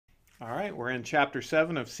All right, we're in chapter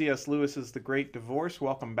 7 of C.S. Lewis's The Great Divorce.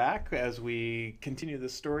 Welcome back as we continue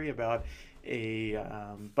this story about a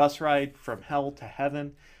bus ride from hell to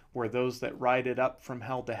heaven, where those that ride it up from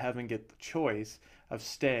hell to heaven get the choice of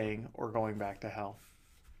staying or going back to hell.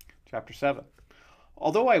 Chapter 7.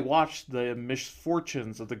 Although I watched the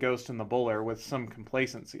misfortunes of the ghost and the buller with some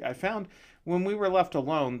complacency, I found when we were left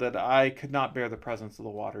alone that I could not bear the presence of the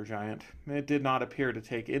water giant. It did not appear to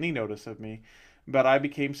take any notice of me, but I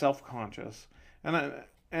became self-conscious,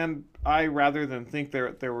 and I rather than think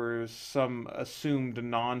there was some assumed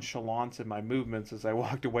nonchalance in my movements as I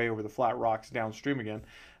walked away over the flat rocks downstream again,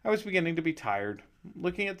 I was beginning to be tired.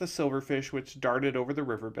 Looking at the silverfish which darted over the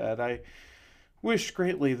riverbed, I wished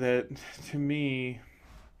greatly that to me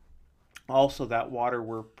also that water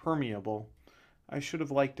were permeable. I should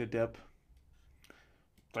have liked a dip.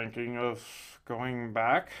 Thinking of going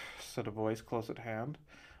back? Said a voice close at hand.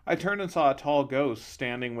 I turned and saw a tall ghost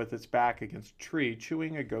standing with its back against a tree,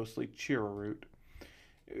 chewing a ghostly cheroot.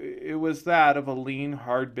 It was that of a lean,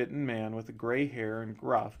 hard-bitten man with gray hair and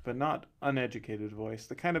gruff, but not uneducated voice,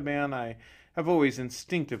 the kind of man I have always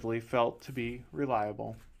instinctively felt to be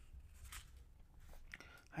reliable.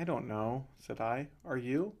 I don't know, said I. Are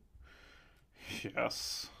you?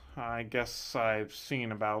 Yes, I guess I've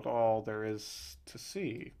seen about all there is to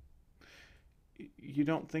see. You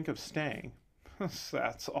don't think of staying?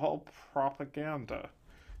 That's all propaganda.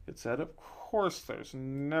 It said, of course there's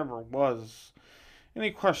never was any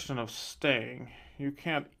question of staying. You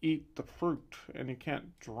can't eat the fruit, and you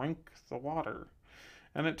can't drink the water,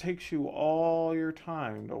 and it takes you all your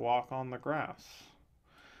time to walk on the grass.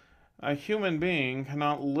 A human being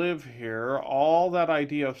cannot live here. All that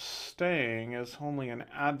idea of staying is only an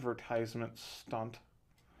advertisement stunt.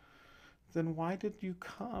 Then why did you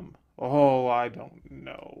come? Oh, I don't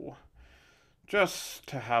know. Just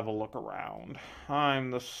to have a look around.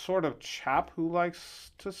 I'm the sort of chap who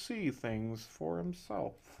likes to see things for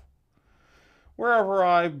himself. Wherever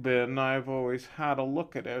I've been, I've always had a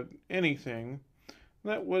look at anything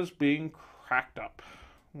that was being cracked up.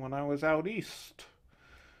 When I was out east,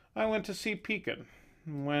 I went to see Pekin.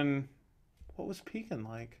 What was Pekin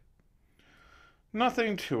like?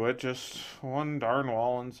 Nothing to it, just one darn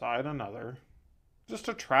wall inside another. Just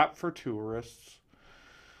a trap for tourists.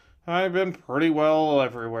 I've been pretty well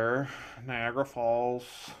everywhere. Niagara Falls,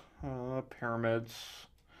 pyramids,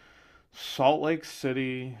 Salt Lake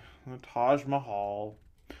City, the Taj Mahal.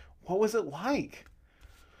 What was it like?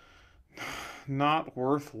 Not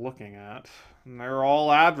worth looking at. And they're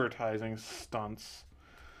all advertising stunts,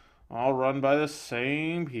 all run by the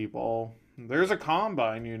same people. There's a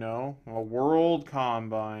combine, a world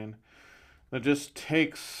combine that just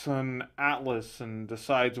takes an atlas and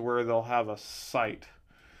decides where they'll have a site.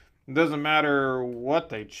 It doesn't matter what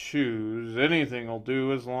they choose, anything will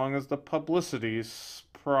do as long as the publicity's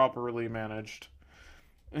properly managed.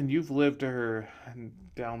 And you've lived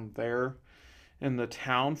down there in the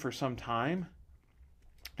town for some time?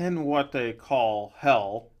 In what they call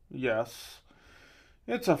hell, yes.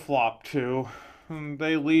 It's a flop, too. And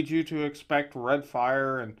they lead you to expect red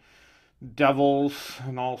fire and devils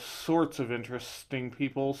and all sorts of interesting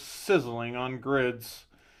people sizzling on grids.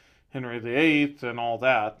 Henry VIII and all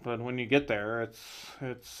that, but when you get there,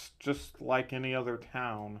 it's just like any other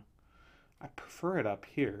town. I prefer it up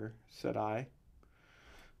here, said I.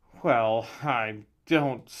 Well, I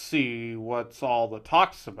don't see what's all the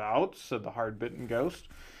talk's about, said the hard-bitten ghost.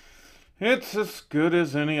 It's as good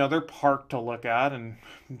as any other park to look at, and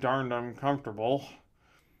darned uncomfortable.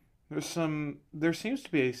 There seems to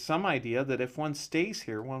be some idea that if one stays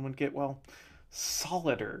here, one would get, well,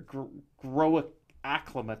 solider, grow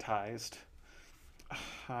acclimatized.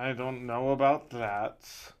 I don't know about that,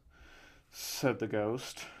 said the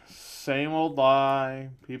ghost. Same old lie.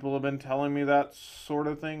 People have been telling me that sort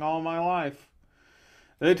of thing all my life.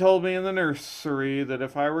 They told me in the nursery that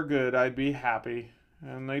if I were good, I'd be happy.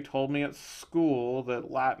 And they told me at school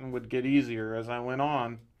that Latin would get easier as I went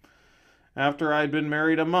on. After I'd been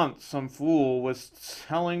married a month, some fool was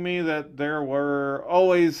telling me that there were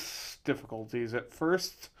always difficulties at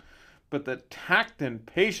first, but that tact and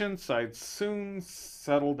patience I'd soon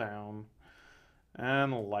settle down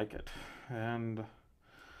and like it. And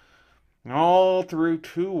all through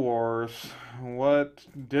 2 wars, what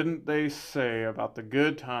didn't they say about the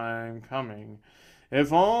good time coming?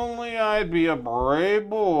 If only I'd be a brave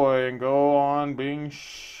boy and go on being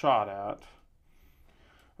shot at.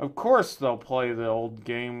 Of course they'll play the old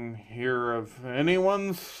game here of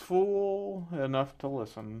anyone's fool enough to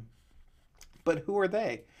listen. But who are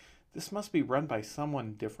they? This must be run by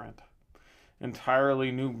someone different. Entirely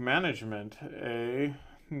new management, eh?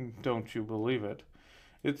 Don't you believe it?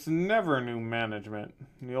 It's never new management.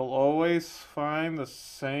 You'll always find the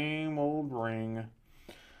same old ring.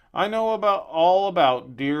 I know all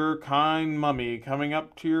about dear kind Mummy coming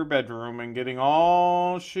up to your bedroom and getting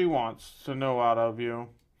all she wants to know out of you.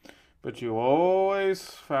 But you always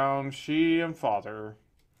found she and Father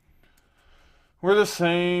were the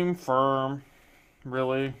same firm,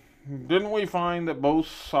 really. Didn't we find that both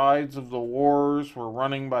sides of the wars were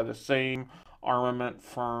running by the same armament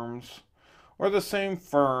firms? Or the same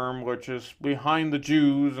firm which is behind the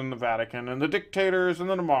Jews and the Vatican and the dictators and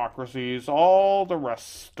the democracies, all the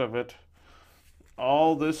rest of it.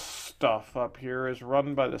 All this stuff up here is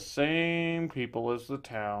run by the same people as the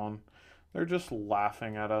town. They're just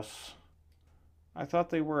laughing at us. I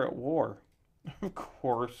thought they were at war. Of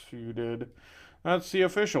course you did. That's the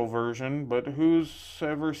official version, but who's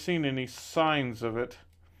ever seen any signs of it?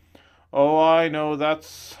 Oh, I know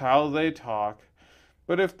that's how they talk.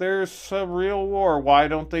 But if there's a real war, why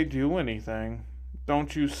don't they do anything?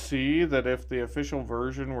 Don't you see that if the official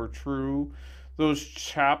version were true, those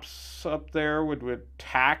chaps up there would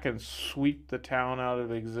attack and sweep the town out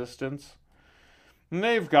of existence? And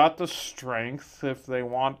they've got the strength. If they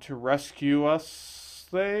want to rescue us,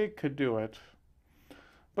 they could do it.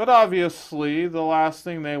 But obviously, the last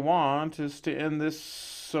thing they want is to end this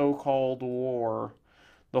so-called war.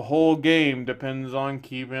 The whole game depends on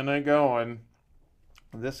keeping it going.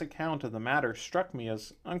 This account of the matter struck me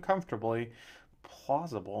as uncomfortably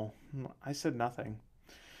plausible. I said nothing.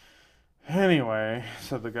 Anyway,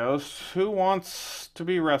 said the ghost, who wants to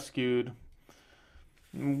be rescued?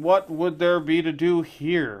 What would there be to do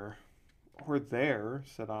here? Or there,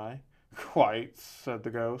 said I. Quite, said the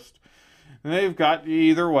ghost. They've got you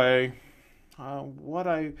either way.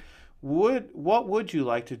 What would you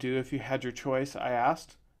like to do if you had your choice? I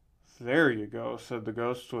asked. There you go, said the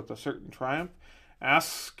ghost with a certain triumph.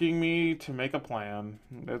 Asking me to make a plan.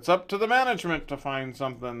 It's up to the management to find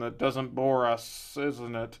something that doesn't bore us,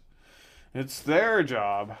 isn't it? It's their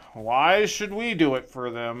job. Why should we do it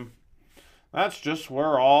for them? That's just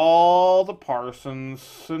where all the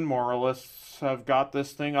parsons and moralists have got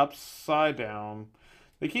this thing upside down.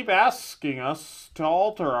 They keep asking us to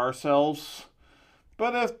alter ourselves.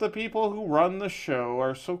 But if the people who run the show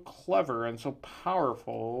are so clever and so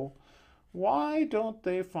powerful, why don't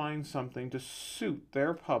they find something to suit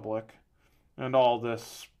their public? And all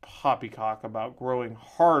this poppycock about growing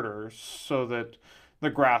harder so that the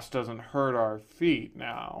grass doesn't hurt our feet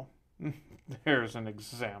now. There's an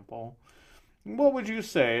example. What would you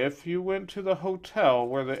say if you went to the hotel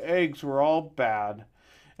where the eggs were all bad,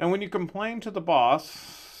 and when you complained to the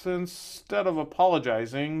boss, instead of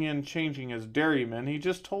apologizing and changing his dairyman, he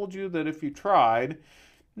just told you that if you tried,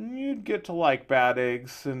 you'd get to like bad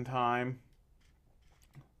eggs in time?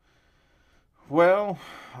 Well,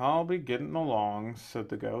 I'll be getting along, said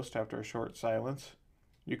the ghost after a short silence.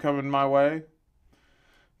 You coming my way?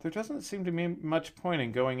 There doesn't seem to be much point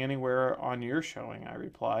in going anywhere on your showing, I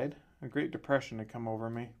replied. A great depression had come over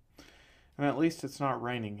me. And at least it's not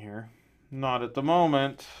raining here. Not at the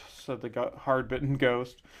moment, said the hard-bitten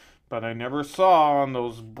ghost. But I never saw on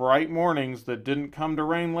those bright mornings that didn't come to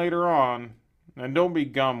rain later on. And don't be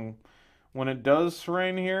gum. When it does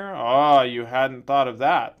rain here, you hadn't thought of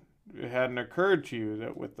that. It hadn't occurred to you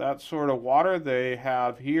that with that sort of water they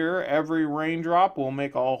have here, every raindrop will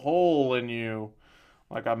make a hole in you,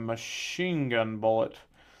 like a machine gun bullet.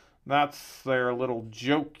 That's their little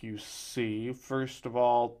joke, you see. First of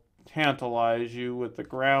all, tantalize you with the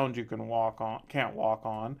ground you can't walk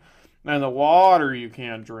on, and the water you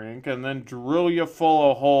can't drink, and then drill you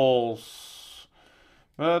full of holes.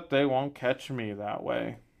 But they won't catch me that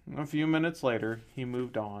way. A few minutes later, he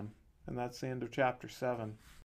moved on, and that's the end of chapter 7.